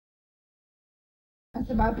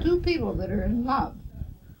That's about two people that are in love.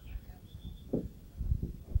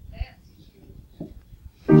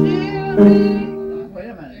 Jimmy, wait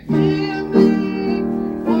a minute. Jimmy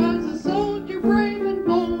was a soldier brave and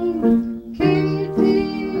bold.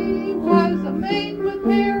 Katy was a maid with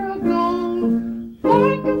hair of gold.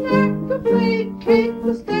 Like an act of fate, Kate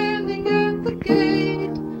was standing at the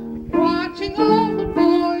gate, watching all the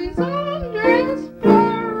boys on dress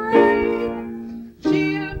parade.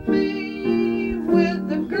 Jimmy with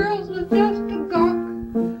the girls was just a gawk,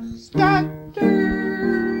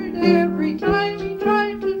 stuttered every time he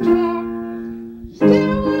tried to talk.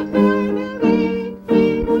 Still at 9 and 8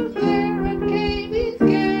 he was there at Katie's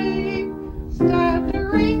gate,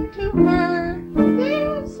 stuttering to her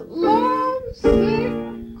this lovesick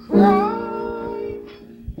cry.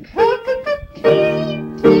 K-K-K-Katy,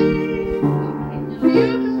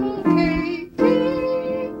 beautiful Katy,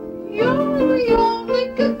 you're the only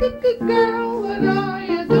girl that I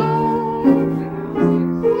adore.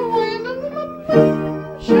 When the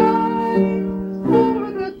moon shines over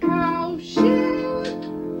the cowshed,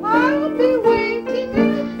 I'll be waiting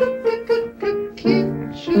at the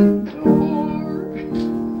kitchen door.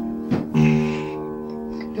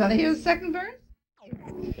 Gonna hear the second verse?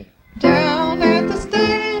 Down at the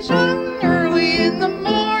station early in the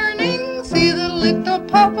morning, see the little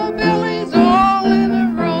Papa Billies all in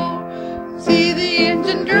a row. See the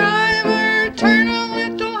engine driver turn a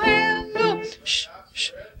little handle, shh,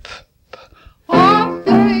 shh, off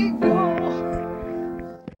they go.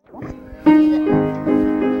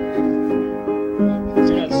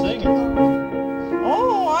 You're not singing.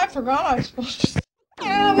 Oh, I forgot I was supposed to sing.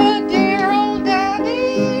 Have a dear old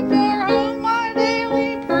daddy for whom I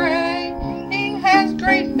daily pray. He has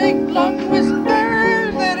great big long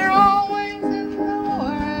whiskers that are always in the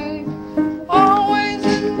way. Always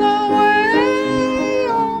in the way,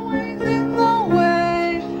 always in the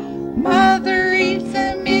way. Mother eats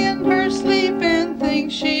him in her sleep and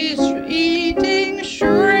thinks she's eating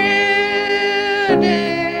shredded